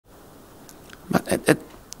But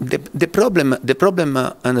the problem,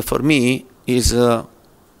 and for me is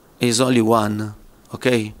only one.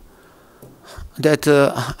 Okay, that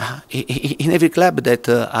in every club that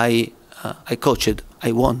I coached,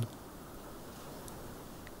 I won,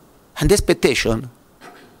 and the expectation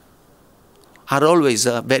are always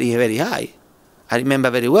very, very high. I remember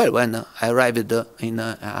very well when I arrived in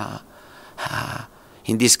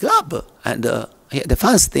this club, and the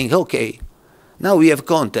fans think, okay, now we have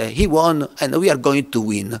Conte, he won, and we are going to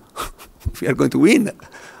win. We are going to win.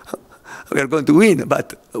 We are going to win,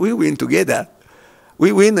 but we win together.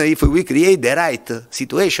 We win if we create the right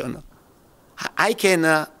situation. I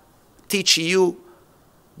can teach you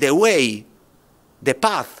the way, the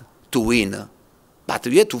path to win, but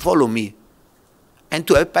you have to follow me. And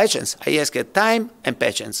to have patience. I asked time and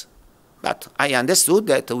patience. But I understood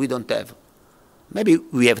that we don't have. Maybe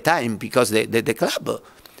we have time because the club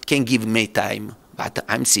can give me time. But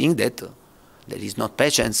I'm seeing that there is not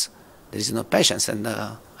patience. There is no patience. And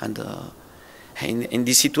in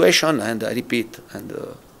this situation, and I repeat, and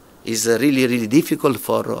it's really, really difficult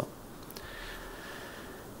for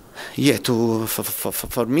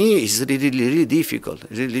for me, it's really, really difficult.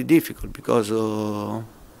 Really difficult because,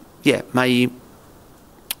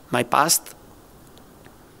 my past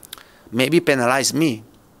maybe penalized me.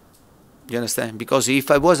 You understand? Because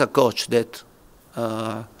if I was a coach that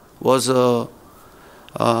was a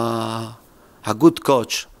good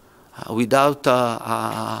coach without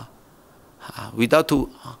to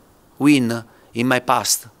win in my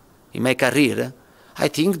past, in my career, I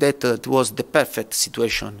think that it was the perfect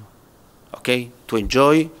situation. Okay, to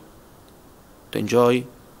enjoy,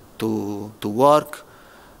 to work,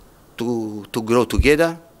 to grow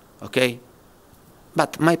together. Okay,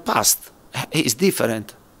 but my past is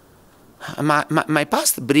different. My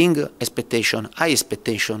past bring expectation, high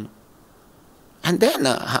expectation, and then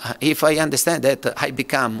if I understand that I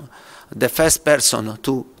become the first person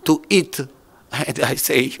to eat, and I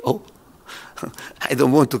say, oh, I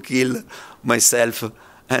don't want to kill myself,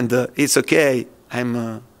 and it's okay.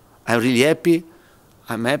 I'm really happy.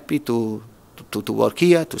 I'm happy to work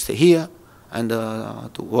here, to stay here, and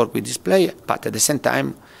to work with this player. But at the same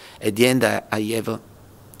time, at the end, I have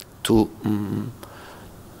to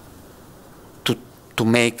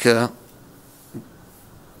make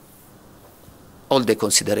all the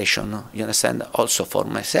consideration. You understand? Also for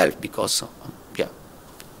myself, because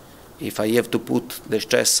if I have to put the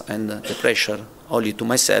stress and the pressure only to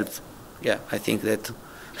myself, I think that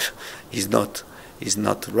is not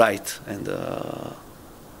right. And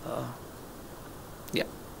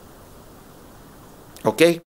okay.